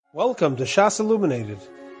Welcome to Shas Illuminated.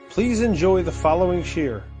 Please enjoy the following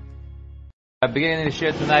shir. Beginning the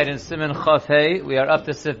shir tonight in siman Chaf Hey. We are up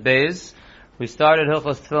to Sif Beis. We started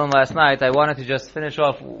Hilchos Tefillin last night. I wanted to just finish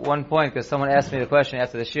off one point because someone asked me the question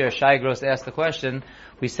after the shir. Shai Gross asked the question.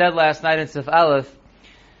 We said last night in Sif Aleph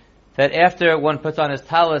that after one puts on his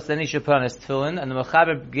talis, then he should put on his tefillin, and the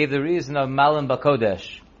Mechaber gave the reason of Malim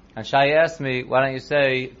Bakodesh. And Shai asked me, why don't you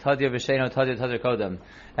say Tadir V'Sheino Tadir Tadir Kodem?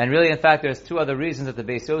 And really, in fact, there's two other reasons that the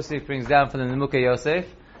Beis Yosef brings down from the Nimukei Yosef.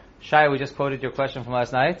 Shai, we just quoted your question from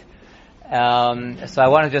last night. So I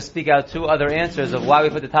want to just speak out two other answers of why we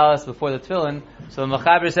put the talis before the tefillin. So the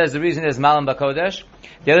Mechaber says the reason is Malam Bakodesh.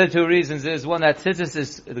 The other two reasons is one that tzitzis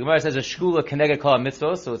is, the Gemara says a shkula keneged kol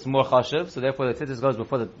mitzvos, so it's more chashiv, so therefore the tzitzis goes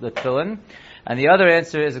before the tefillin. And the other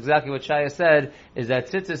answer is exactly what Shaya said, is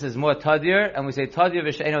that tzitzis is more tadir, and we say tadir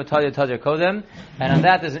v'she'eno tadir tadir kodem. And on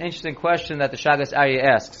that there's an interesting question that the Shagas Aryeh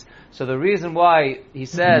asks. So the reason why he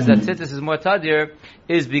says that tzitzis is more tadir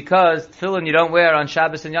is because tefillin you don't wear on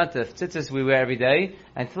Shabbos and Yantif. Tzitzis we wear every day,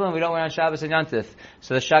 and tefillin we don't wear on Shabbos and Yantif.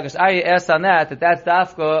 So the Shagas Aryeh asks on that's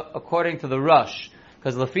dafka according to the Rush.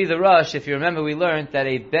 Because Lafi the Rush, if you remember, we learned that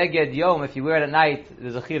a beged yom, if you wear it at night,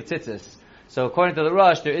 there's a chiv tzitzis. So according to the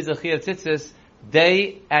Rush, there is a chiv tzitzis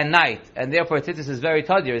day and night, and therefore tzitzis is very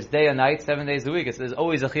tadir. It's day and night, 7 days a week. There's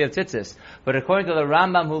always a chiv tzitzis. But according to the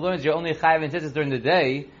Rambam, who learns you're only chayav in tzitzis during the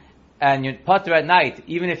day, and you're pater at night,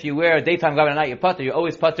 even if you wear a daytime garment at night, you're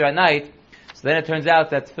always pater at night. So then it turns out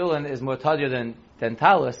that tefillin is more tadir than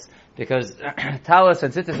talis, because talis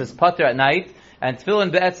and tzitzis is pater at night, and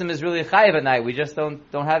tefillin be'etzim is really chayiv at night. We just don't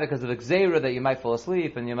have it because of the gzeira that you might fall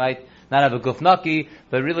asleep and you might not have a gufnaki,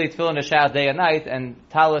 but really tefillin is shayach day and night, and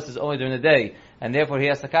talis is only during the day. And therefore he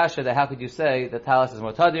asked the kasha that how could you say that talis is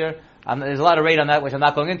more tadir? There's a lot of rate on that which I'm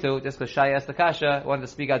not going into, just because Shai asked the kasha, I wanted to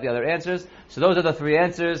speak out the other answers. So those are the three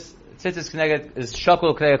answers. Tzitzis keneged is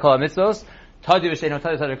shakul keneged kol mitzvos, tadir v'sheino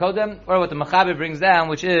tadir tadir kodem, or what the Mechaber brings down,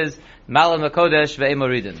 which is malam hakodesh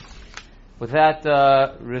ve'emoridin. With that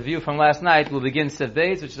review from last night, we'll begin Sif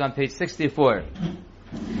Beis, which is on page 64.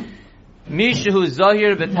 Mishu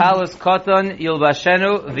Zohir betalis katan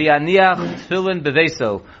yilbashenu v'yaniach tefillin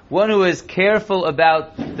beveso. One who is careful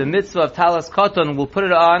about the mitzvah of talis katan will put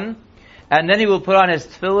it on, and then he will put on his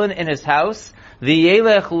tefillin in his house.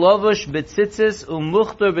 V'yelech lovush betzitzis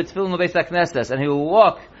umuchter betefillin lebeis haknesses, and he will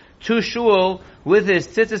walk to shul with his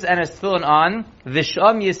tzitzis and his tefillin on.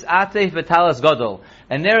 V'sham yisateh v'talis gadol,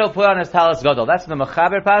 and there he'll put on his talis gadol. That's the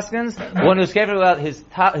Mechaber paskins. One who's careful about his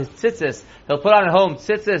tzitzis, he'll put on at home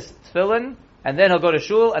tzitzis, tefillin, and then he'll go to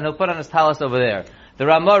shul and he'll put on his talis over there. The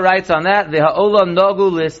Ramah writes on that, the ha'olam nogu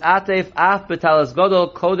lis'atef af b'talis gadol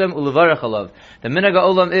kodem ulevarech alav. The minhag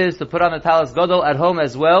ha'olam is to put on the talis gadol at home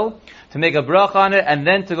as well, to make a brach on it, and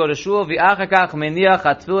then to go to shul. V'achakach meniach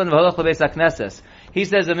ha'tefillin v'halach lebeis haknesses. He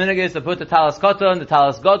says the minhag is to put the talis katan, the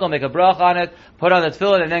talis gadol, make a brach on it, put on the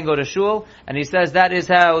tefillin, and then go to shul. And he says that is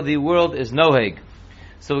how the world is noheg.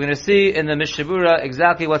 So we're going to see in the Mishabura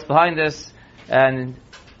exactly what's behind this, and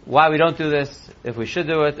why we don't do this, if we should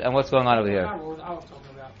do it, and what's going on over here.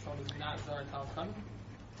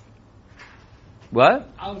 What?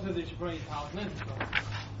 I was they should bring talis.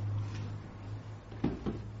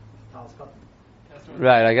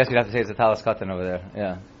 Right, I guess you'd have to say it's a talis katan over there.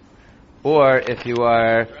 Yeah. Or if you're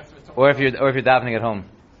davening at home.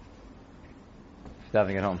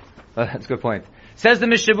 Davening at home. That's a good point. Says the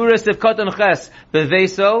Mishabura Sif Katan Ches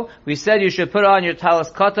Beveso. We said you should put on your talis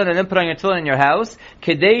katan and then put on your tefillin in your house.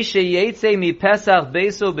 Kedei sheyetze mi pesach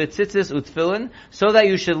beso betzitzis utfillin, so that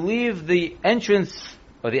you should leave the entrance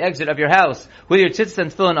or the exit of your house with your tzitzis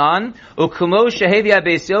and tefillin on. Ukumo shehevia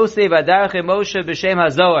beis Yosef adarche Moshe b'shem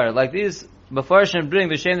hazohar. Like these Mefarshim bring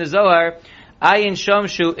b'shem the Zohar. Ayin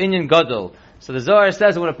shamshu inyan gadol. So the Zohar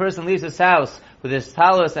says that when a person leaves his house with his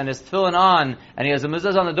talis and his tefillin on, and he has a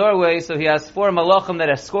mezuzah on the doorway, so he has 4 malachim that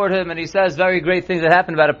escort him, and he says very great things that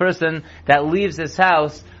happen about a person that leaves his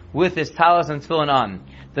house with his talis and tefillin on.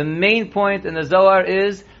 The main point in the Zohar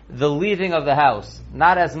is the leaving of the house.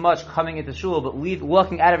 Not as much coming into shul, but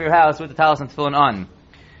walking out of your house with the talis and tefillin on.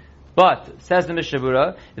 But, says the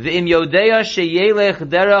Mishabura, v'im yodeya sheyelech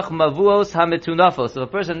derach mavuos hametunafos. So if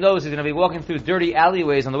a person knows he's going to be walking through dirty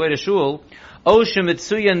alleyways on the way to shul, o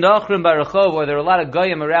shemitzuya nachrim barachov, or there are a lot of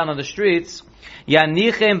goyim around on the streets,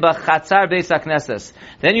 yanichem b'chatzar beis haknesses.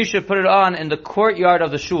 Then you should put it on in the courtyard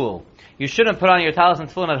of the shul. You shouldn't put on your talis and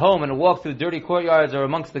tefillin at home and walk through dirty courtyards or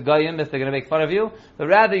amongst the goyim if they're going to make fun of you. But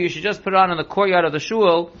rather, you should just put it on in the courtyard of the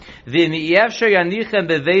shul. If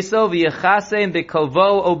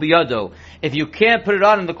you can't put it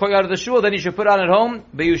on in the courtyard of the shul, then you should put it on at home,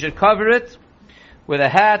 but you should cover it with a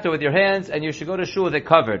hat or with your hands, and you should go to shul with it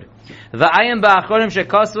covered. V'ayim ba'achronim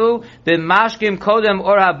shekasu b'mashkim kodem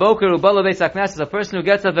or haboker u'balo beis hakneses. A person who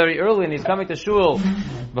gets up very early and he's coming to shul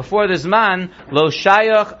before the zman, lo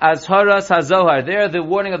shayach azharas hazohar. There, the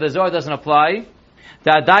warning of the Zohar doesn't apply.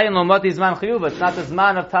 Da'adayin lo mati zman chiyuv. It's not the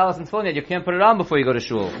zman of talis and tefillin yet. You can't put it on before you go to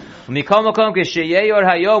shul. Mikol makom k'sheyei or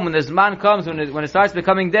hayom. When the zman comes, when it starts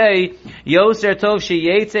becoming day, yoser tov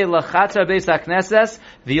sheyetze lachatza beis hakneses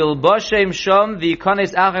v'yilboshem shom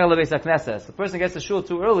v'yikanes achar lebeis hakneses. The person gets to shul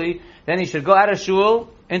too early, then he should go out of shul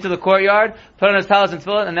into the courtyard, put on his talis and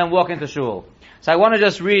tefillin, and then walk into shul. So I want to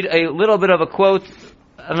just read a little bit of a quote.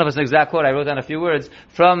 I don't know if it's an exact quote. I wrote down a few words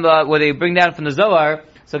from where they bring down from the Zohar.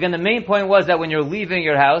 So again, the main point was that when you're leaving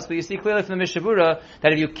your house, but you see clearly from the Mishabura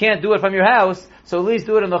that if you can't do it from your house, so at least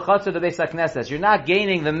do it in the Chatzor of the Beis HaKnesses. You're not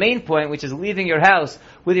gaining the main point, which is leaving your house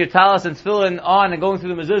with your talis and tefillin on and going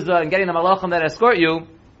through the mezuzah and getting the malachim that escort you.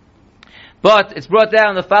 But it's brought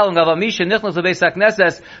down the following: Avamisha nichnas lebeis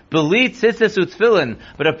hakneses beli tzitzis utfillin.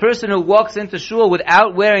 But a person who walks into shul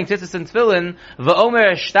without wearing tzitzis and tefillin,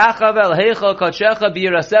 va'omer shtachav el heichal kodshecha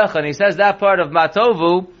b'yirasecha, and he says that part of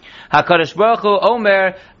Matovu, HaKadosh Baruch Hu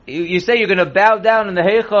Omer. You say you're going to bow down in the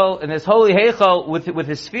heichal, in this holy heichal, with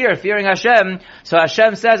his fear, fearing Hashem. So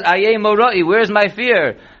Hashem says, Ayei Morai, where's my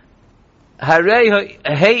fear? This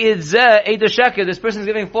person is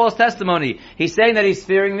giving false testimony. He's saying that he's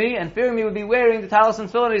fearing me, and fearing me would be wearing the talis and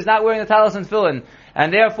tefillin. He's not wearing the talis and tefillin.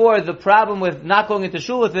 And therefore, the problem with not going into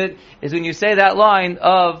shul with it is when you say that line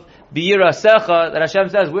of b'yirasecha, that Hashem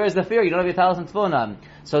says, where's the fear? You don't have your talis and tefillin on.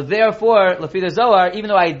 So therefore, Lefi the Zohar, even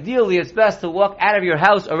though ideally it's best to walk out of your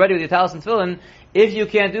house already with your talis and tefillin, if you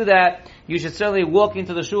can't do that, you should certainly walk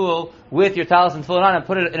into the shul with your talis and tefillin on and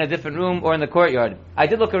put it in a different room or in the courtyard. I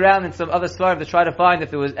did look around in some other svarim to try to find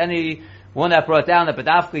if there was any one that brought down that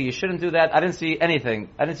bedafka you shouldn't do that. I didn't see anything.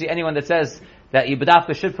 I didn't see anyone that says that you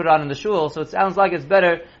bedafka should put it on in the shul. So it sounds like it's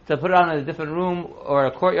better to put it on in a different room or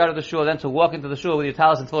a courtyard of the shul than to walk into the shul with your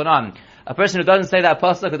talis and tefillin on. A person who doesn't say that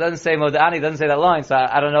pasuk, who doesn't say modani, doesn't say that line. So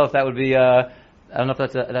I don't know if that would be. I don't know if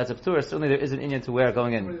that's a p'tur. Certainly there is an inyan to wear it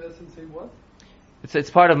going in. Doesn't say what?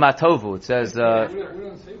 It's part of Matovu. It says. We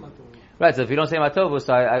don't say Matovu. Right. So if you don't say Matovu,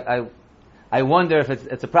 so I wonder if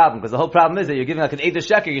it's a problem, because the whole problem is that you're giving like an Eidah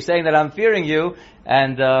Sheker. You're saying that I'm fearing you,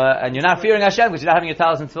 and you're not fearing Hashem because you're not having your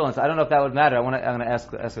talis and tefillin. So I don't know if that would matter. I'm going to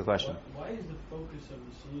ask a question. Why is the focus of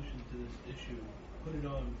the solution to this issue put it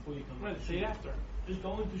on before you come? Right, say after. Just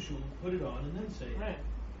go into shul, put it on, and then say it. Right.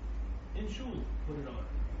 In shul, put it on.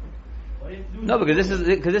 Why do you have to do No, because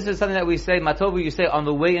this is something that we say Matovu. You say on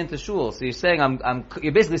the way into shul. So you're saying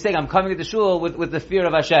you're basically saying I'm coming into shul with the fear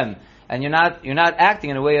of Hashem, and you're not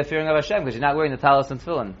acting in a way of fearing of Hashem because you're not wearing the talis and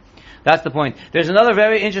tefillin. That's the point. There's another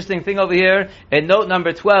very interesting thing over here in note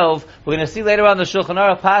number 12. We're going to see later on the Shulchan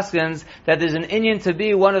Aruch Paskins that there's an inyan to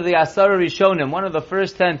be one of the Asara Rishonim, one of the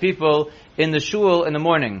first 10 people in the shul in the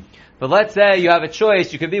morning. But let's say you have a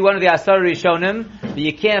choice. You could be one of the Asara Rishonim, but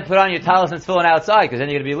you can't put on your talis and tefillin outside because then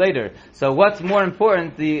you're going to be later. So what's more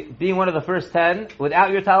important, being one of the first 10 without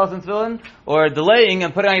your talis and tefillin, or delaying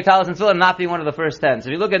and putting on your talis and tefillin and not being one of the first 10? So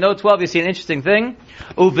if you look at note 12, you see an interesting thing.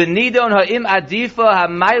 Ubenidon ha'im adifa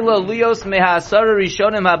ha'mayla lios meha Asara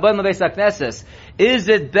Rishonim ha'bon lebeis hakneses. Is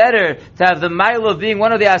it better to have the Milo being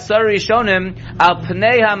one of the Asara Rishonim al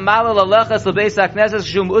pnei ha'malal alechas lebeis hakneses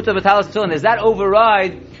shum uta v'talis tefillin? Does that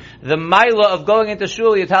override the Maila of going into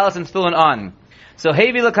shul, your talis and tefillin on? So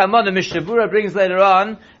Hevi L'Kamon, the Mishabura brings later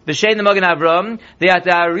on, B'Shein the Magen Avram, the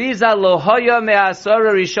Arizal lo hoya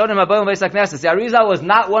me'asara rishonim habayim beis hakneses. The Arizal was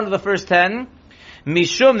not one of the first 10.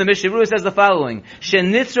 Mishum, the Mishabura says the following: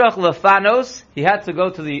 Shenitzrach lefanos, he had to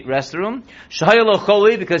go to the restroom. Shahaya lo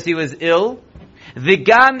choli, because he was ill.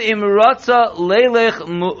 V'gam imrotza leilech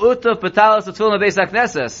mu'utav b'talis tefillin beis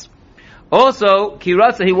hakneses. Also,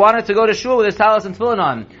 Kiratza, he wanted to go to shul with his talis and tefillin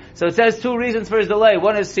on. So it says 2 reasons for his delay.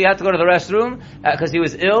 One is he had to go to the restroom because he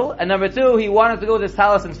was ill, and number 2, he wanted to go with his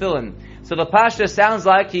talis and tefillin. So the Pashta sounds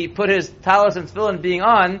like he put his talis and tefillin being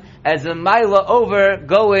on as a maila over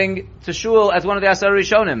going to shul as one of the Asara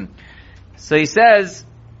Rishonim. So he says,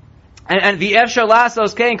 and the Efshar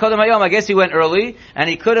Lasos came Kodem Hayom. I guess he went early, and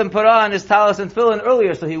he couldn't put on his talis and tefillin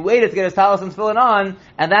earlier, so he waited to get his talis and tefillin on,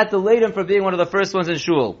 and that delayed him from being one of the first ones in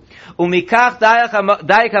shul. Umikach daik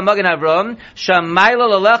hamagen Avram shamayla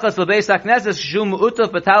lelechas lebeis hakneses shum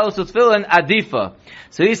utov b'talis utfillin adifa.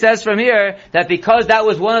 So he says from here that because that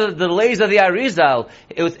was one of the delays of the Arizal,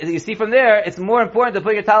 you see from there, it's more important to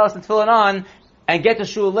put your talis and tefillin on and get to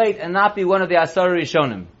shul late and not be one of the Asara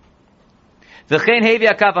Rishonim. V'chein hevi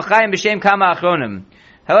akaf achayim b'shem kama achronim.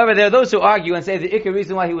 However, there are those who argue and say the ikar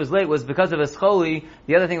reason why he was late was because of his choli.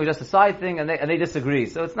 The other thing was just a side thing, and they disagree.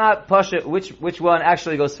 So it's not pasha which one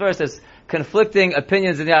actually goes first. There's conflicting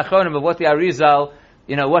opinions in the Achronim of what the Arizal,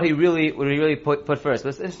 what he really put first. But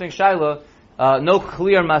it's interesting, Shaila. No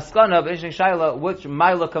clear maskana, but interesting Shaila, which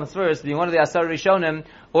Maila comes first, being one of the Asar Rishonim,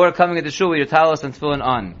 or coming into shul with your talis and tefillin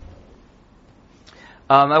on.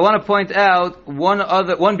 I want to point out one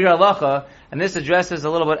bir halacha, and this addresses a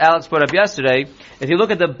little bit Alex brought up yesterday. If you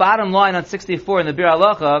look at the bottom line on 64 in the bir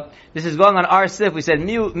halacha, this is going on our sif. We said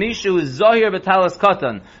mishu zohir b'talis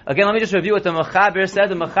katan. Again, let me just review what the Mechaber said.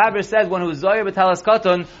 The Mechaber said one who is zohir b'talis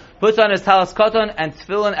katan puts on his talis katan and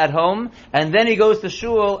tefillin at home, and then he goes to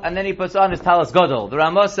shul, and then he puts on his talis gadol. The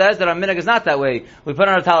Ramah says that our minhag is not that way. We put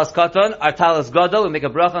on our talis katan, our talis gadol, we make a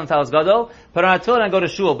bracha on talis gadol, put on our tefillin and go to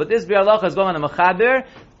shul. But this bir halacha is going on the Mechaber,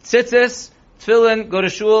 tzitzis, tefillin, go to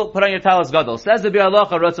shul, put on your talis gadol. Says the bir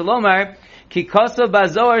halacha, Ratzul Omar, Ki kosav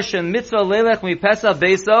bazohar shem mitzvah lelech mipesa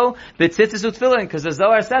beso b'tzitzis utfillin, because the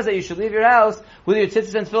Zohar says that you should leave your house with your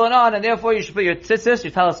tzitzis and tefillin on, and therefore you should put your tzitzis,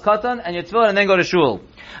 your talis katan, and your tefillin, and then go to shul.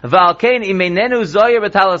 V'alkein imeinenu zohir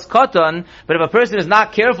b'talis katan, but if a person is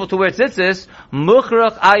not careful to wear tzitzis,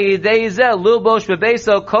 muchrach ayidei zeh lilbosh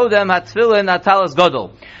bebeso kodem hatfillin hatalis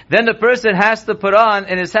gadol. Then the person has to put on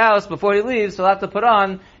in his house before he leaves. So he'll have to put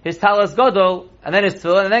on his talis gadol and then his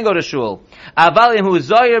tefillin and then go to shul. Avalim hu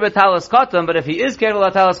zoyer b'talis katan, but if he is careful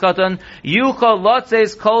about talis katan, yuchol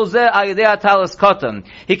lotzes kol zeh ayidei talis katan.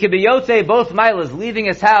 He could be yotzei both milas, leaving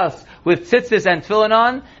his house with tzitzis and tefillin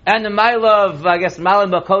on, and the mila of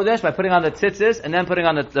malim b'kodesh by putting on the tzitzis and then putting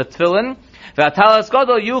on the tefillin. V'atalas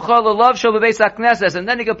gadol yuchol lelav shel b'beis hakneses, and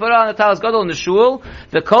then he can put on the talis gadol in the shul.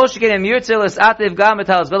 The kol shekenim yirtzeh l'sativ gam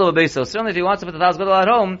talis gadol b'beiso. Certainly, if he wants to put the talis gadol at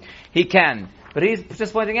home, he can. But he's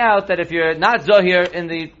just pointing out that if you're not zohir in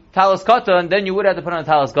the talis katan, then you would have to put on a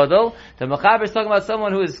talis gadol. The Mechaber is talking about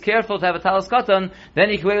someone who is careful to have a talis katan, then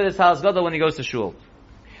he can wear the talis gadol when he goes to shul.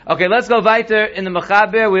 Okay, let's go weiter in the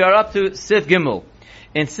Mechaber. We are up to Sif Gimel.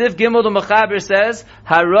 In Sif Gimel, the Mechaber says,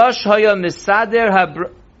 Harosh haya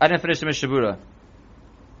misader I didn't finish the Mishabura.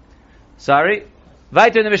 Sorry.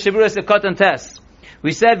 Weiter in the Mishabura is the Katan Test.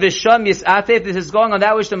 We said Visham Yisatef. This is going on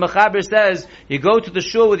that which the Mechaber says. You go to the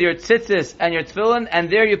shul with your tzitzis and your tefillin, and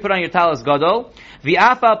there you put on your talis gadol.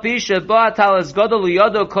 V'afal pi sheba talis gadol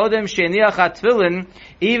u'yodo kodem she'niach ha-tefillin.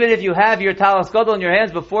 Even if you have your talis gadol in your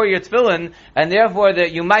hands before your tefillin, and therefore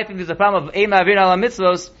that you might think there's a problem of eim avir ala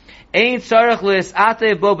mitzvos. Ein tzarech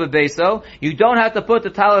l'isatef bo bebeso. You don't have to put the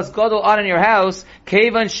talis gadol on in your house.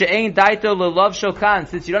 Kevan she'ein daito l'lav shokan.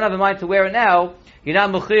 Since you don't have a mind to wear it now, you're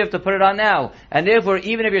not mechuyev to put it on now. And therefore,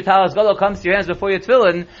 even if your talis gadol comes to your hands before your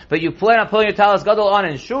tefillin, but you plan on putting your talis gadol on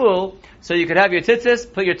in shul, so you could have your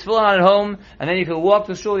tzitzis, put your tefillin on at home, and then you can walk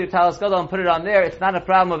to shul with your talis gadol and put it on there. It's not a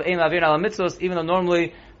problem of eim avir ala mitzvos, even though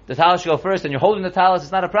normally the talis should go first and you're holding the talis.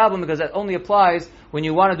 It's not a problem because that only applies when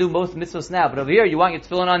you want to do most mitzvos now. But over here, you want your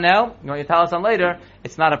tefillin on now, you want your talis on later,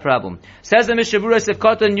 it's not a problem. Says the Mishabura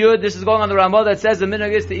Sifkatan Yud, this is going on the Ramah that says the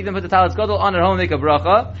minhag is to even put the talis gadol on at home and make a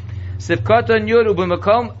bracha. Sifkatan Yud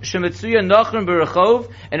u'b'makom shemitzuya nachrim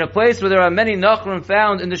b'rechov, in a place where there are many nachrim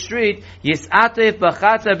found in the street, yisatef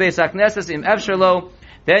b'chatza beis hakneses im efshalo,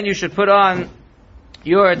 then you should put on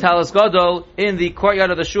your talis gadol in the courtyard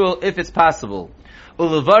of the shul if it's possible.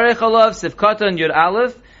 Ulevarech alav sifkatan Yud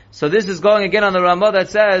aleph. So this is going again on the Ramah that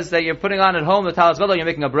says that you're putting on at home the talis gadol, you're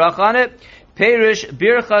making a bracha on it. Perish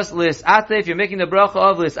birchas lisatef. You're making the bracha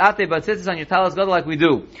of lisatef, but tzitzis on your talis gadol like we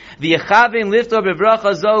do. V'yechavin lifto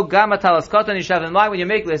b'bracha zo gama talis katan. You should have in mind when you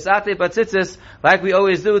make lisatef but tzitzis, like we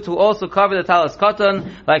always do, to also cover the talis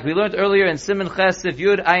katan, like we learned earlier in Siman Ches Sif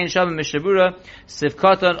Yud Ayin Shavim Mishabura Sif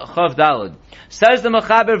Katan Chav Dalad. Says the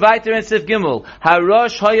Mechaber Vayter in Sif Gimel,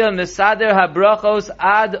 Harosh haya misader habrachos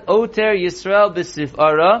ad oter Yisrael b'Sif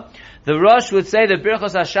Ara. The Rosh would say the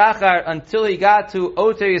Birchos HaShachar until he got to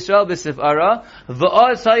Oter Yisrael b'Sif Ara.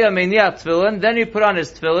 V'oz haya meniach tefillin. Then he put on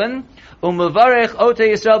his tefillin. U'mevarech Oter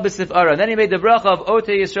Yisrael b'Sif Ara. Then he made the bracha of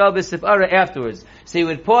Oter Yisrael b'Sif Ara afterwards. So he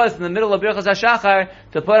would pause in the middle of Birchos HaShachar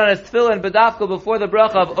to put on his tefillin b'dafka before the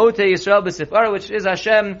bracha of Oter Yisrael b'Sif Ara, which is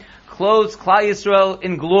Hashem clothes Klal Yisrael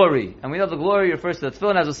in glory. And we know the glory refers to the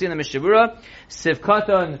tefillin, as we'll see in the Mishabura.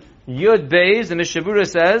 Sifkatan Yud Beis, the Mishabura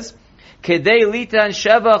says, Kedei litan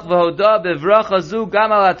shevach v'hoda bevracha zu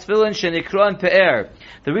gam al tefillin shenikron pe'er.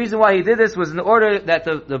 The reason why he did this was in order that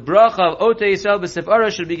the bracha of Otei Yisrael b'Sif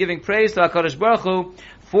Ara should be giving praise to HaKadosh Baruch Hu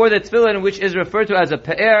for the tefillin, which is referred to as a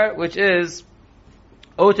pe'er, which is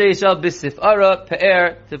Ote Yisrael b'sifara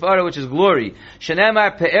pe'er, sifara which is glory.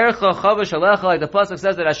 Shenemar pe'ercha chavash alecha, like the pasuk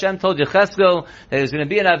says that Hashem told Yecheskel that he was going to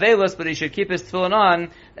be an Avelos, but he should keep his tefillin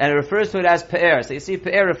on, and it refers to it as pe'er. So you see,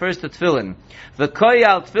 pe'er refers to tefillin.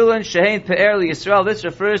 V'koyal tefillin shehein pe'er li Yisrael. This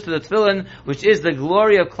refers to the tefillin, which is the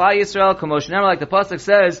glory of Klal Yisrael. Kamoshenemar, like the pasuk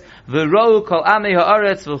says, v'rou kol amei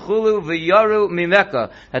haaretz v'chulu v'yaru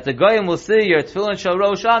mimeka. That the goyim will see your tefillin shall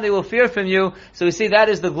rosh on, they will fear from you. So we see that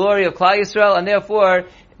is the glory of Klal Yisrael, and therefore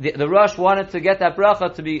the Rosh wanted to get that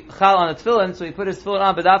bracha to be chal on the tefillin, so he put his tefillin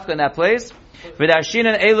on bedafka in that place.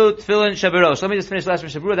 V'darshinan elu tefillin shaberosh. Let me just finish last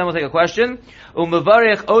Mishabura, then we'll take a question.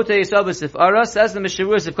 U'mevarech ote yisrael b'sifara, says the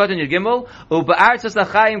Mishabura Sifkat in Yud Gimel, u'ba'artzos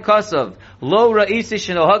achayim kasav, lo ra'isi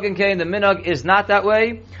shenohagen kein, the minhag is not that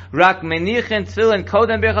way. Rak menichin tefillin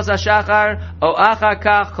kodem birchas hashachar, o achar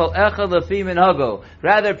kach kol echad lefi minhago.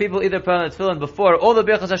 Rather, people either put on the tefillin before all the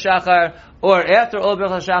birchas hashachar, or after all the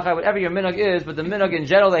birchas hashachar, whatever your minhag is, but the minhag in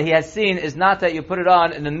general that he has seen is not that you put it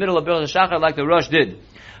on in the middle of birchas hashachar like the Rosh did.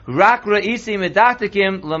 Rak ra'isi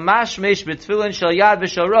medaktikim lamashmesh b'tefillin shel yad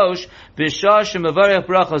v'shel rosh b'shah shemevarech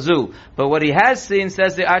bracha zu. But what he has seen,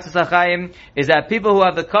 says the Artzos HaChaim, is that people who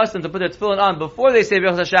have the custom to put their tefillin on before they say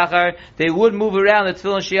Birchas HaShachar, they would move around the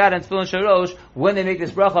tefillin sheyad and tefillin shel rosh when they make this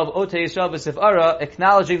bracha of Otei Yisrael b'sifara,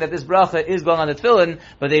 acknowledging that this bracha is going on the tefillin,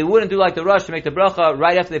 but they wouldn't do like the Rosh to make the bracha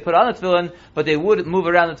right after they put on the tefillin, but they would move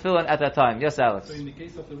around the tefillin at that time. Yes, Alex? So in the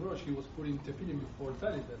case of the Rosh, he was putting Tefillin before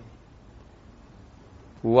Talit then.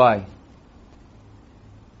 Why?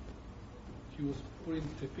 He was putting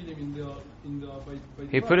Tefillin in the by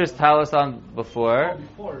He the put his Rosh. talis on before. Oh,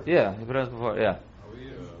 before. Yeah, he put it on before, yeah. Are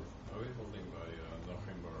we holding by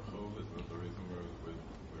Nachim Baruch? Is that the reason we're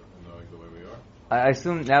knowing the way we are? I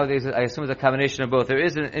assume nowadays, it's a combination of both. There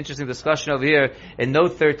is an interesting discussion over here in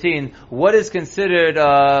note 13. What is considered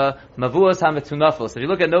mavuos hametunafos? If you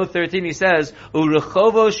look at note 13, he says,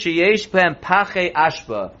 "Urechovo sheyesh pem pache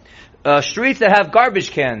ashba." Streets that have garbage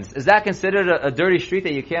cans, is that considered a dirty street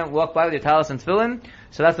that you can't walk by with your talis and tefillin?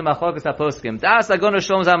 So that's the machlokas haposkim. Das agon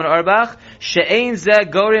Shalom Zalman Auerbach she'ein zeh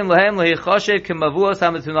gorim lahem lehichoshev kemavuos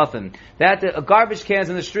hametunafin. That garbage cans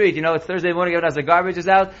in the street, it's Thursday morning, everyone has their garbage is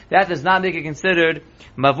out. That does not make it considered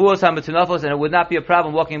mavuos hametunafos, and it would not be a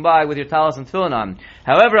problem walking by with your talis and tefillin on.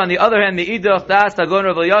 However, on the other hand, the idoch das agon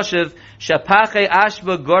Rav Yoshev shepache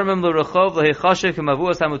ashba gormim l'rechov lehichoshev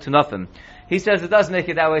kemavuos hametunafin. He says it does make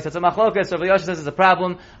it that way. So it's a machlokas. Rabbi Yosef says it's a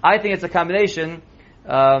problem. I think it's a combination. In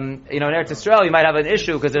Eretz Yisrael, you might have an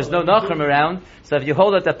issue because there's no nachrim around. So if you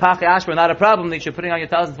hold that the pache ashba not a problem, then you're putting on your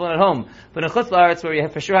talis and tefillin at home. But in Chutz La'aretz, where you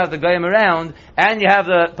for sure have the goyim around, and you have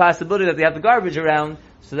the possibility that they have the garbage around,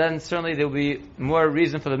 so then certainly there will be more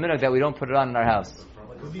reason for the minhag that we don't put it on in our house.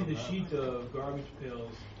 Could be the sheet of garbage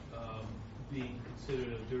pails being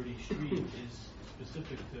considered a dirty street is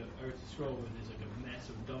specific to Eretz Yisrael, where there's like a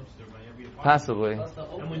massive dumpster by every apartment. Possibly.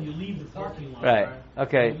 And when you leave the parking lot, Right.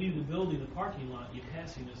 Okay. when you leave the building, the parking lot, you're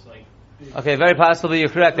passing this like big Okay, very possibly you're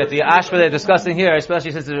correct that the ashba they're discussing here,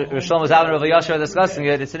 especially since Rosh Shlomo Zalman and Rav Yasher are discussing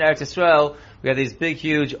it, it's in Eretz Yisrael. We have these big,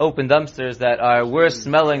 huge, open dumpsters that are worse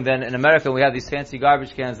smelling than in America. We have these fancy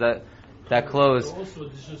garbage cans that close, Also,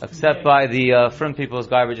 there's just except by the front people's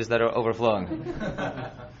garbages that are overflowing.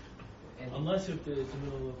 unless if it's the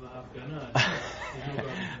middle of Afghanistan,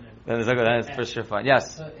 there's no garbage in there. Then it's for sure fine.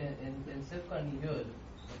 Yes. So in Sifkan Yud,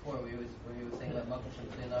 before where he was saying that Malcolm should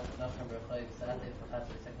say Nachem Berchay Saturday for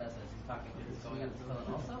Chatzar Seknas, he's talking, is this going on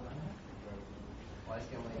Tefillin also? Why is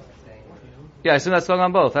he saying? Yeah, I assume that's going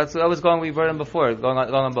on both. That was going. We brought them before. Going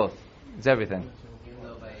on both. It's everything. Even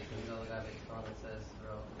though the guy makes fun that says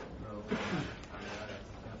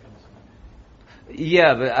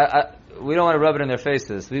Yeah, but we don't want to rub it in their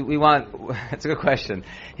faces. We want. It's a good question.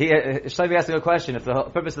 Shlomi asked a good question. If the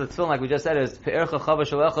purpose of the tefillin, like we just said, is pe'ercha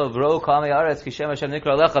chavash alecha v'ro k'amei aretz kishem Hashem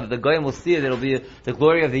nikra alecha, the goyim will see it. It'll be the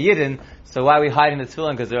glory of the yidden. So why are we hiding the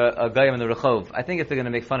tefillin? Because they're a goyim in the rechov. I think if they're going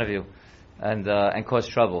to make fun of you and cause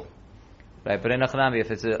trouble, right? But in Achanami,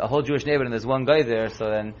 if it's a whole Jewish neighborhood and there's one guy there, so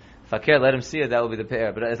then fakir, let him see it. That will be the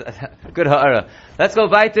pe'er. But good ha'ara. Let's go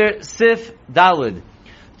weiter. Sif Dalud.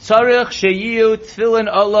 Tzarich sheyiu tefillin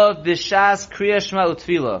olav b'shas kriyas shema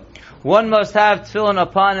utfila. One must have tefillin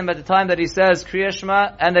upon him at the time that he says kriyas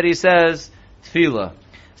shema and that he says tefillah.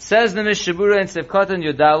 Says the Mishabura in Sivkatan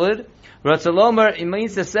Yudalid, Ratzalomer, it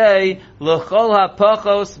means to say l'chol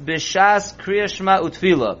ha'pachos b'shas kriyas shema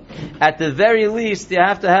utfila. At the very least, you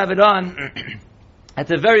have to have it on. At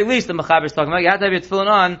the very least, the Mechaber is talking about, you have to have your tefillin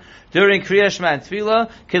on during Kriyas Shema and Tefillah,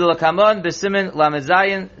 Kidul HaKamon, B'simin,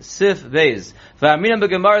 Lamezayin, Sif, Beis. V'aminim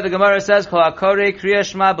b'Gemara, the Gemara says, Kol HaKorei, Kriyas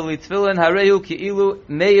Shema, B'li Tefillin, Harehu, Ki'ilu,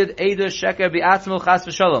 Meyud, Eidu, Sheker, Bi'atzmu, Chas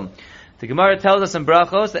V'Shalom. The Gemara tells us in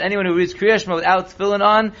Brachos that anyone who reads Kriya Shema without tefillin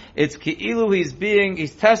on, it's ki'ilu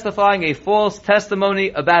he's testifying a false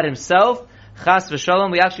testimony about himself. Chas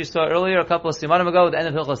v'shalom. We actually saw earlier, a couple of simanim ago, at the end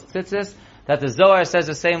of Hilchos Tzitzis, that the Zohar says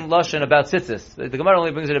the same lashon about tzitzis. The Gemara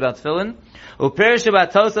only brings it about tefillin. Uperish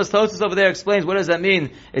about Tosas. Tosas over there explains what does that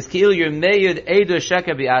mean. It's ki'ilu your meyud edu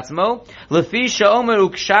sheker bi'atzmo. Lefi sha'omer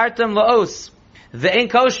ukshartem la'os. The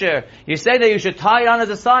ain't kosher. You say that you should tie it on as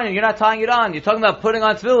a sign, and you're not tying it on. You're talking about putting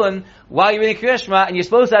on tefillin while you're reading Kriya Shema, and you're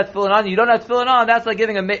supposed to have tefillin on. You don't have tefillin on. That's like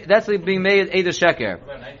that's like being made edu sheker.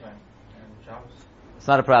 It's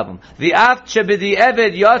not a problem. The aft shebidi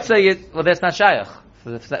eved yotza. Well, that's not shayach.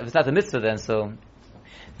 If it's not the mitzvah, then so.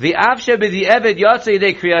 The aft shebidi eved yotza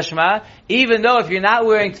yedei Kriya Shema. Even though if you're not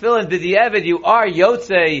wearing tefillin bidi eved, you are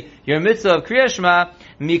yotze your mitzvah of Kriya Shema.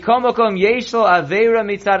 Mikomokom yeshlo aveira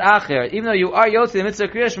mitzad acher. Even though you are yotze the mitzvah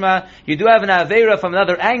of Kriya Shema, you do have an aveira from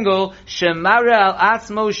another angle. Shemara al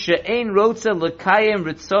atzmo she'ein rotza lekayim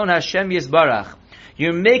ritzon Hashem yisbarach.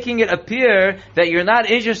 You're making it appear that you're not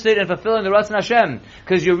interested in fulfilling the Ratzon Hashem.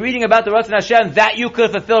 Because you're reading about the Ratzon Hashem that you could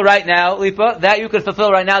fulfill right now, Lipa, that you could fulfill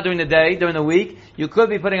right now during the day, during the week. You could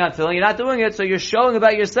be putting on tefillin. You're not doing it, so you're showing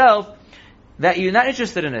about yourself that you're not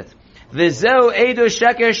interested in it. V'zeu eidu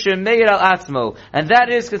sheker shemeir al atzmo. And that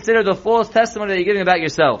is considered a false testimony that you're giving about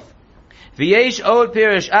yourself. V'yesh od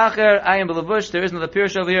pirish acher, I am b'levush. There is another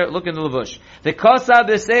pirish over here. Look in the levush. The kosa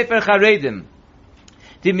b'sefer charedim.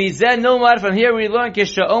 From here we learn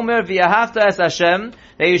Kisha Omer v'yahavta es Hashem,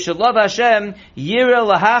 that you should love Hashem. Yira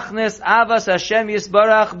lahachnes avas Hashem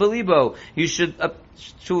yisbarach belibo. You should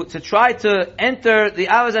to try to enter the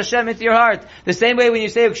avas Hashem into your heart. The same way when you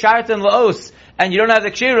say Kshartim laos and you don't have the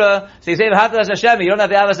kshira, so you say v'yahavta es Hashem, you don't have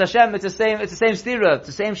the avas Hashem. It's the same stira. It's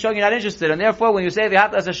the same showing you're not interested. And therefore, when you say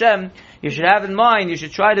v'yahavta es Hashem, you should have in mind, you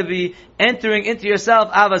should try to be entering into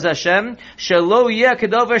yourself avas Hashem. Shelo yeh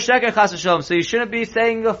kedover sheker chas v'shalom. So you shouldn't be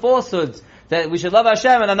saying the falsehoods that we should love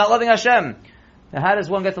Hashem and I'm not loving Hashem. Now how does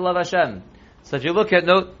one get to love Hashem? So if you look at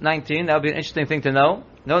note 19, that would be an interesting thing to know.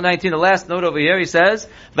 Note 19, the last note over here, he says,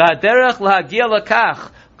 V'haderech lahagia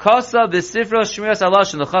lakach kosa b'sifro shmiras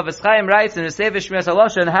haloshen. The Chavetz Chaim writes in the Sefer Shmiras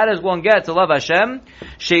Haloshen, how does one get to love Hashem?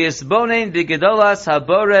 Sheyisbonein b'gedolas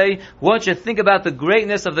haborei. One should think about the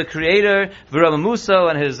greatness of the Creator,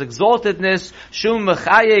 v'ramamuso, and His exaltedness, shum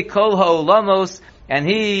mechaye kol ha'olamos, and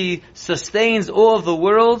He sustains all of the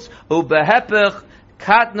worlds, u'behepech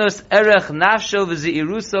katnos erech nafsho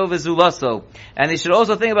v'zi'iruso v'zulaso. And he should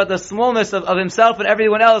also think about the smallness of himself and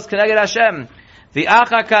everyone else, keneged Hashem. The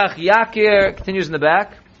achakach yakir, continues in the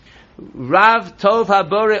back, Rav tov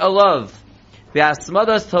habore alav,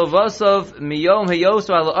 v'asmadas tovosov miyom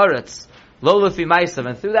heyoso al haaretz, lo lefi maisav.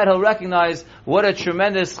 And through that he'll recognize what a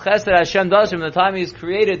tremendous chesed Hashem does from the time He's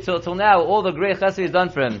created till now, all the great chesed He's done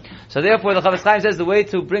for him. So therefore the Chavetz Chaim says the way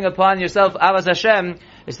to bring upon yourself avas Hashem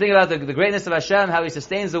is think about the greatness of Hashem, how He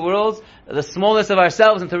sustains the world, the smallness of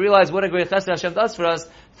ourselves, and to realize what a great chesed Hashem does for us.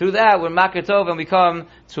 Through that, we're makir tov and we come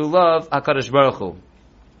to love HaKadosh Baruch Hu.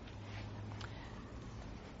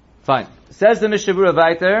 Fine. Says the Mishabura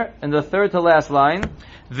Vayter in the third to last line,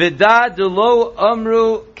 Vida dulo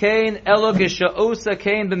amru kain elo kisha'osa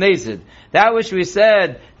kain b'mezid. That which we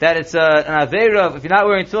said, that it's an aveira, if you're not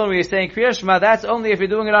wearing tefillin when you're saying Kriya Shema, that's only if you're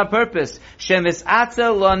doing it on purpose.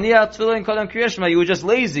 Shemis'atza lo niya tefillin kodem Kriya Shema. You were just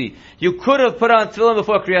lazy. You could have put on tefillin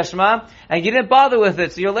before Kriya Shema, and you didn't bother with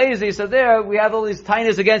it, so you're lazy. So there, we have all these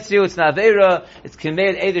tainas against you. It's an aveira, it's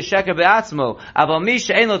kimed eidu sheker be'atzmo. Aval mi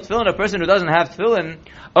she'ein lo tefillin, a person who doesn't have tefillin,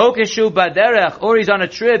 okeshu baderech, or he's on a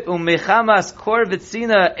trip, mechamas kor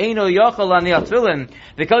v'tzina eino yochel lo niya tefillin,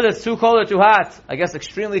 because it's too cold or too hot, I guess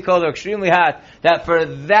extremely cold or extremely hot, that for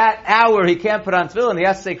that hour he can't put on tefillin, he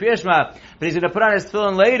has to say Kriya Shema, but he's going to put on his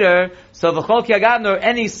tefillin later, so v'chol ki agadno, or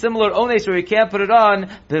any similar ones where he can't put it on,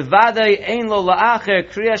 b'vadei ein lo la'acher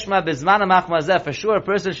Kriya Shema b'zman ha'machmazeh. For sure, a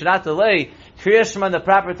person should not delay Kriya Shema in the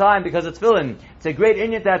proper time because it's tefillin. It's a great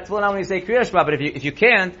inyan to have tefillin on when you say Kriya Shema, but if you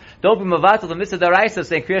can't, don't be mavatal the mitzvah daraisa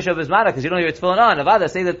saying Kriya Shema b'zman because you don't have your tefillin on. Avada,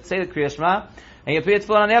 say the Kriya Shema, and you put your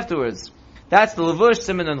tefillin on afterwards. That's the levush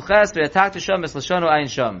siman nun ches v'yatak tisham es l'shonu ayin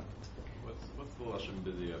sham. What's the lashon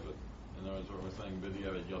b'diavad? In other words, what we're saying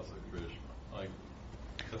b'diavad yotza Kriya Shema. Like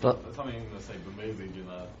that's something to say b'mezid, you're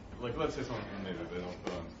not. Like let's say someone b'mezid, they don't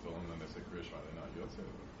put on tefillin and then they say Kriya Shema, they're not yotza.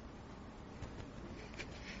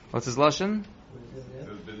 What's his lashon? It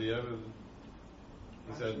says b'diavad.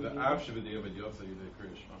 He said the av sheb'diavad yotza yidei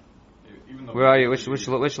Kriya Shema. Even though where are you? Which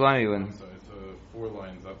line are you in? So it's 4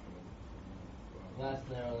 lines up from the Last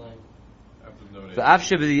narrow line. The av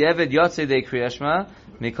sheb'diavad yotza yidei Kriya Shema,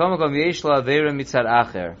 mikom makom yesh lo aveira mitzad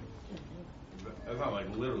acher. That's not like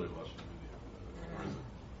literally lashon b'diavad, or is it?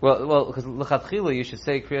 Well, because l'chatchila you should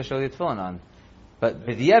say Kriya Shema with Tefillin on. But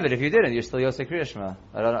b'diavad, if you didn't, you're still Yosei Kriya Shema.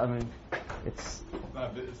 I mean, it's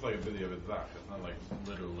like a b'diavad zach. It's not like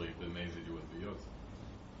literally b'mezid you would be Yosei.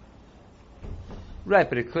 right,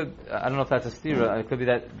 but it could. I don't know if that's a stira. It could be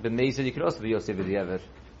that b'mezid you could also be Yosei b'diavad.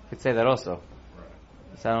 You could say that also.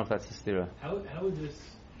 Right. So I don't know if that's a stira. How would this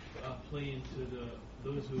play into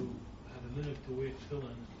those who have a minute to wear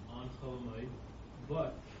tefillin on Cholamoid,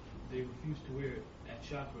 but they refuse to wear it at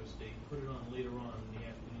Shacharis? They put it on later on in the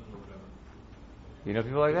afternoon or whatever. You know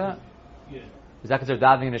people like that? Yeah. Is that because they're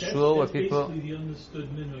diving in a shul where that's people? basically the understood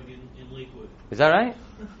minhag in Lakewood. Is that right?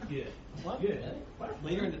 Yeah. What? Yeah. What?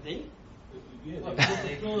 Later in the day? Yeah. Well, They because put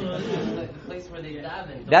they tefillin on the place where they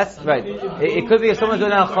daven. That's right. It could be if someone's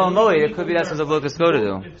doing it on Chol Moed, it could be that's what the bloke is going to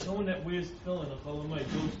do. If someone that wears tefillin on Cholamoid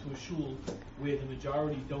goes to a shul where the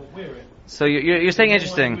majority don't wear it, So you're saying you don't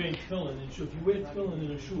interesting. want to wear tefillin in shul. If you wear tefillin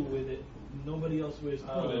in a shul where nobody else wears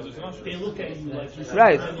tefillin, they look at you like you're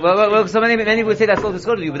Right. Well, so many would say that's what it's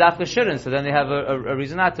going to do, but Dafka shouldn't. So then they have a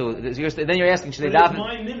reason not to. Then you're asking, should they But it's daven?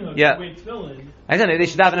 my minhag Yeah. to wear tefillin. I don't know. They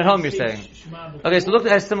should daven at home. You're saying. Shema Okay, so look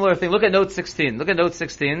at a similar thing. Look at note 16. Look at note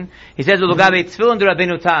 16. He says, "Lugabe tefillin du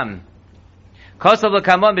Rabbeinu Tam." Kosav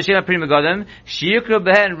lekamon b'shem ha'prim megadim sheyikru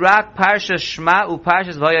behen rak parshas Shema u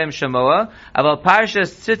parshas Vayim Shemoa aval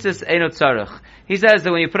parshas Tzitzis eino tzarich. He says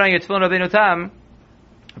that when you put on your tefillin Rabbeinu Tam,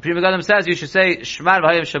 Pri Megadim says you should say Shema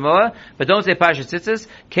Vayim Shemoa, but don't say parshas Tzitzis.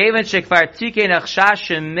 Kevan shekvar tikei nachshash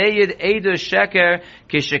shemeyid eidu sheker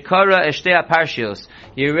kishekara eshtei parshios.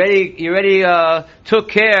 You already took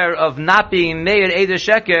care of not being meyid eidu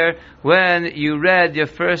sheker when you read your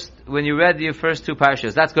first two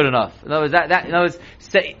parshas. That's good enough. In other words,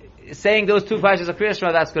 saying those two parshas of Kriya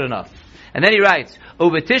Shema, that's good enough. And then he writes,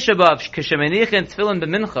 Uve Tisha B'Av k'shemenichin tefillin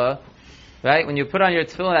b'mincha. Right? When you put on your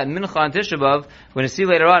tefillin at mincha on Tisha B'Av, we're going to see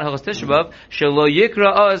later on, Hilchos Tisha B'Av, shelo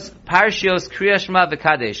yikra oz parshios Kriya Shema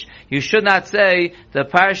v'kadesh. You should not say the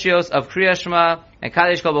parshios of Kriya Shema and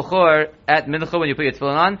Kadesh Kol B'chor at mincha when you put your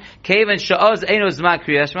tefillin on. Kevan she'oz eino zman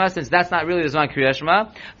Kriya Shema, since that's not really the zman Kriya Shema.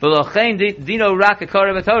 V'lochein dino rak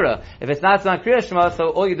ha'korah b'Torah. If it's not zman Kriya Shema, so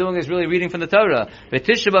all you're doing is really reading from the Torah.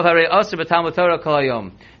 V'Tisha B'Av harei aser b'Talmud Torah kol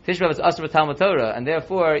hayom. Tisha B'Av is aser b'Talmud Torah, and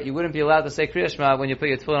therefore you wouldn't be allowed to say Kriya Shema when you put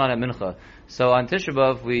your tefillin on at mincha. So on Tisha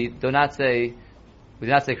B'Av we do not say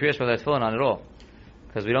Kriya Shema with our tefillin on at all,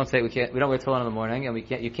 because we don't wear tefillin in the morning, and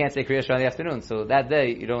you can't say Kriya Shema in the afternoon. So that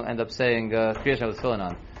day you don't end up saying Kriya Shema with tefillin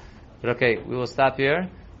on. But okay, we will stop here, and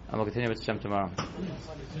we'll continue with Hashem tomorrow.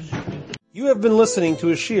 You have been listening to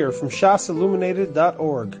a shiur from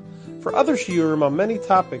shasilluminated.org. For other shiurim on many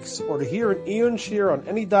topics, or to hear an Iyun shiur on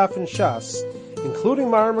any daf in Shas, including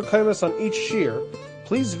Mara Mekaymas on each shiur,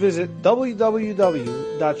 please visit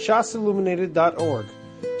www.shasilluminated.org.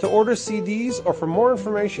 To order CDs or for more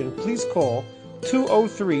information, please call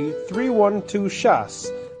 203-312-SHAS.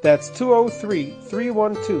 That's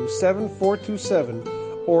 203-312-7427,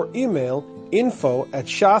 or email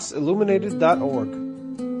info@shasilluminated.org.